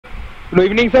Good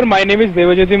evening, sir. My name is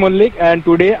Devajyoti Mullik, and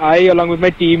today I, along with my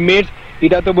teammates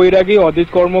Hitartha Boiragi, Adit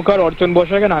Kormokar, Orchon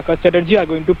Boshak, and Akash Chatterjee, are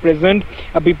going to present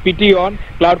a PPT on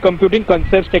cloud computing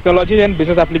concepts, technologies, and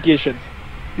business applications.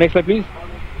 Next slide, please.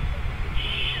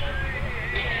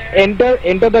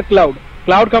 Enter the cloud.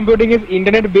 Cloud computing is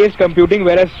internet-based computing,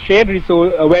 whereby shared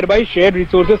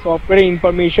resources, software, and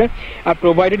information are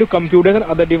provided to computers and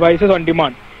other devices on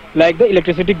demand, like the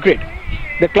electricity grid.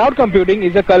 The cloud computing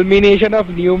is a culmination of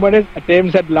numerous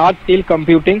attempts at large-scale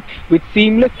computing with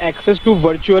seamless access to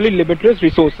virtually limitless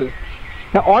resources.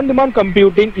 Now, on-demand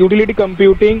computing, utility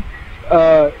computing,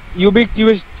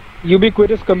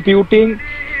 ubiquitous computing,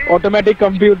 automatic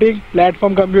computing,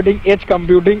 platform computing, edge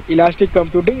computing, elastic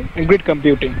computing, and grid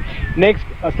computing. Next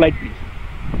slide, please.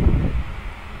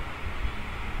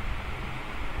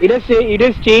 It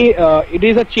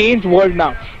is a changed world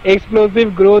now.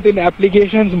 Explosive growth in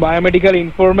applications, biomedical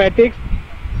informatics,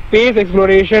 space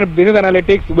exploration, business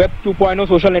analytics, Web 2.0,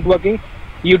 social networking,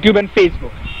 YouTube and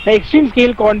Facebook. Now, extreme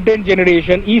scale content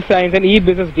generation, e-science and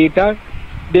e-business data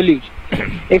deluge.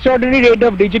 Extraordinary rate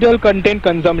of digital content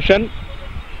consumption.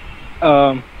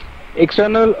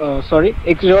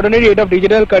 Extraordinary rate of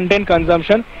digital content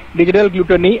consumption, digital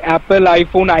gluttony, Apple,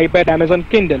 iPhone, iPad, Amazon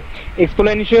Kindle.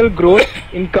 Exponential growth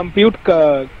in compute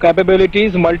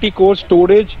capabilities, multi-core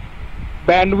storage,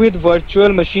 bandwidth,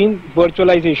 virtual machine,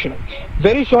 virtualization.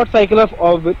 Very short cycle of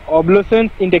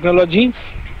obsolescence in technology,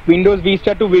 Windows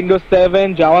Vista to Windows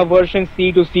 7, Java version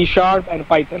C to C Sharp and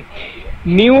Python.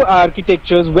 New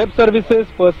architectures, web services,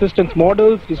 persistence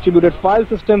models, distributed file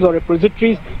systems or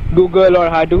repositories, Google or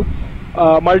Hadoop,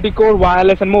 multi-core,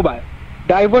 wireless and mobile.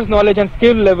 Diverse knowledge and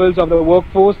skill levels of the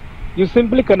workforce. You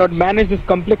simply cannot manage this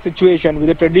complex situation with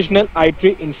a traditional IT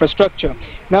infrastructure.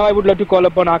 Now I would like to call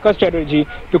upon Akash Chatterjee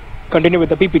to continue with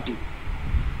the PPT.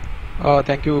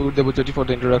 Thank you, Devajyoti, for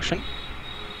the introduction.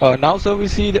 Now, sir, we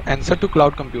see the answer to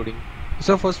cloud computing.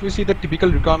 So first we see the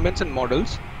typical requirements and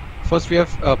models. First we have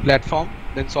platform,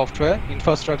 then software,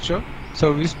 infrastructure,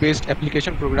 service-based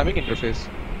application programming interface.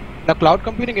 The cloud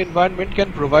computing environment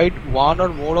can provide one or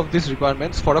more of these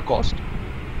requirements for a cost.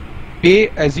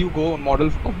 Pay-as-you-go model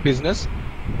of business.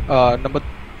 Number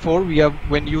 4, we have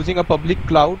when using a public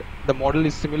cloud, the model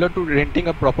is similar to renting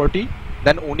a property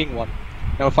than owning one.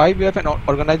 Number 5, we have an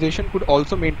organization could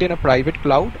also maintain a private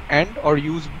cloud and or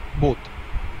use both.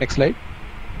 Next slide.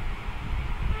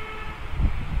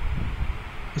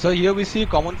 So here we see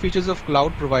common features of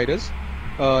cloud providers.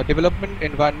 Development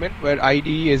environment where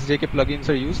IDE, SDK plugins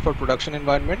are used for production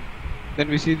environment. Then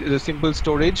we see the simple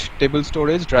storage, table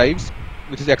storage, drives,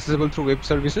 which is accessible through web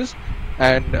services,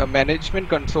 and management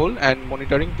control and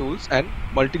monitoring tools and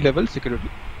multi-level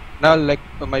security. Now I'd like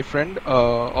my friend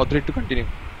Audrey to continue.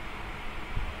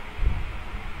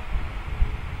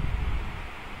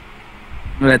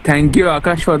 Well, thank you,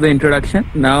 Akash, for the introduction.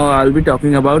 Now I'll be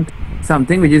talking about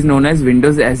something which is known as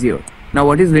Windows Azure. Now,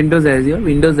 what is Windows Azure?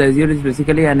 Windows Azure is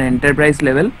basically an enterprise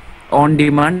level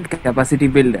on-demand capacity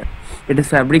builder. It is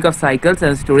fabric of cycles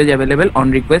and storage available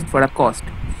on request for a cost.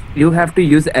 You have to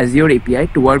use Azure API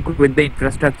to work with the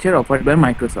infrastructure offered by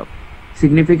Microsoft.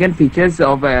 Significant features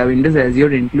of Windows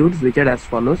Azure includes which are as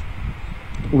follows: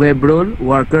 web role,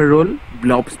 worker role,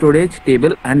 blob storage,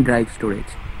 table and drive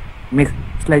storage. Next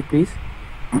slide, please.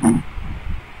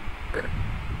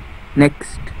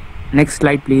 Next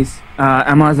slide, please.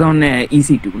 Amazon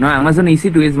EC2. Now, Amazon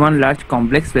EC2 is one large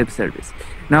complex web service.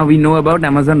 Now, we know about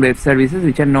Amazon Web Services,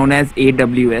 which are known as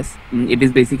AWS. It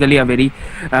is basically a very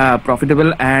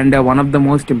profitable and one of the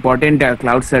most important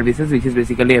cloud services, which is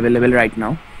basically available right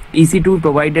now. EC2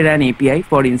 provided an API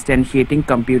for instantiating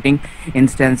computing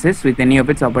instances with any of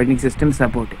its operating systems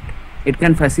supported. It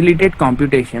can facilitate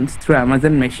computations through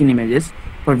Amazon Machine Images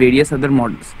for various other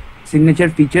models. Signature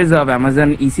features of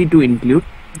Amazon EC2 include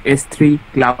S3,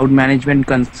 Cloud Management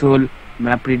Console,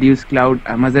 MapReduce Cloud,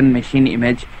 Amazon Machine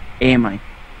Image, AMI.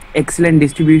 Excellent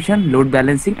distribution, load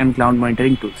balancing and cloud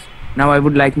monitoring tools. Now I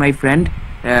would like my friend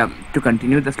to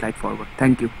continue the slide forward.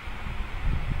 Thank you.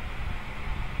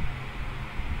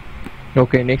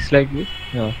 Okay, next slide please.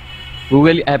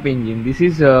 Google App Engine. This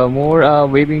is more a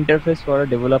web interface for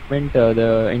development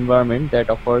the environment that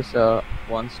offers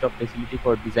one-stop facility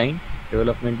for design,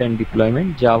 development and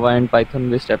deployment. Java and Python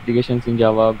based applications in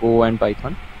Java, Go and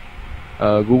Python.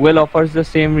 Google offers the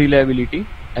same reliability,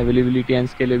 availability and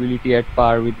scalability at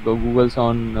par with Google's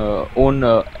own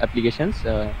applications.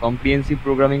 Comprehensive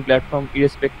programming platform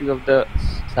irrespective of the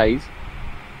size.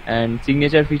 And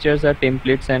signature features are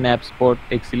templates and app support,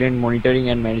 excellent monitoring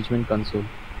and management console.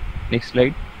 Next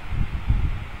slide.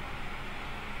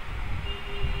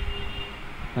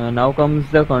 Now comes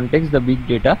the context, the big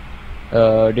data.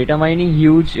 Data mining,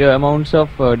 huge amounts of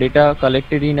data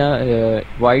collected in a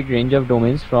wide range of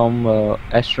domains from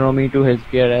astronomy to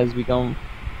healthcare has become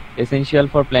essential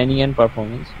for planning and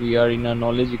performance. We are in a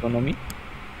knowledge economy.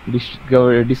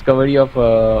 Discovery of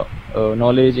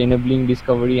knowledge, enabling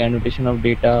discovery, annotation of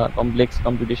data, complex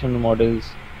computational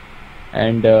models,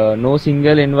 and no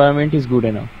single environment is good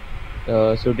enough.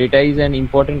 So data is an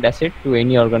important asset to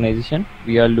any organization.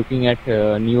 We are looking at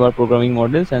newer programming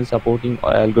models and supporting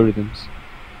algorithms.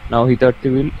 Now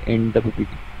Hitartha will end the PPT.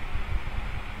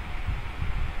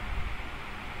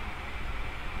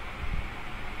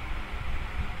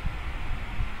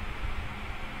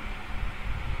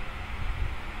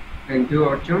 Thank you,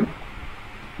 Arjun.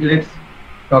 Let's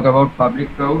talk about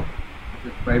public cloud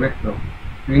versus private cloud.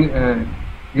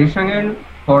 Recently,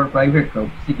 for private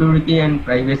cloud, security and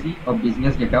privacy of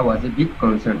business data was a big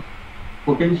concern.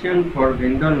 Potential for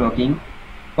vendor locking,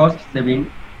 cost saving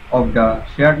of the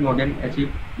shared model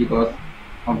achieved because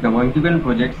of the multiple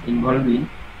projects involved in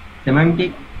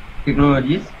semantic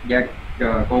technologies that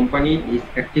the company is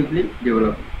actively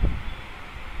developing.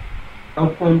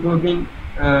 Cloud computing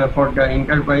for the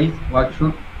enterprise, what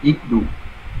should it do?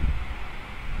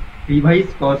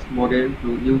 Revise cost model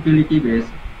to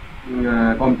utility-based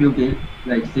computing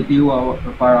like CPU hour,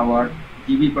 per hour,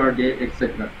 GB per day,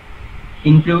 etc.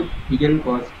 Include hidden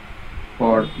cost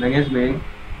for management,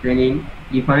 training,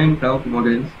 define cloud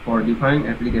models for defined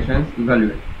applications,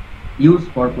 evaluate. Use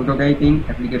for prototyping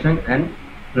application and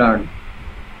learn.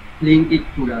 Link it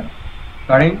to the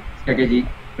current strategic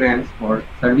plans for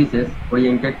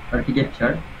services-oriented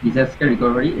architecture, disaster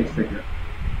recovery, etc.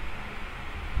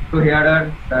 So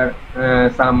here are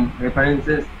some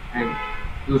references and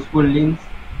useful links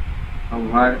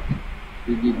from where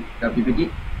we give the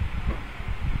PPT.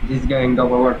 This is the end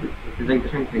of our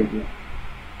presentation. Thank you.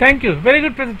 Thank you. Very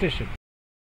good presentation.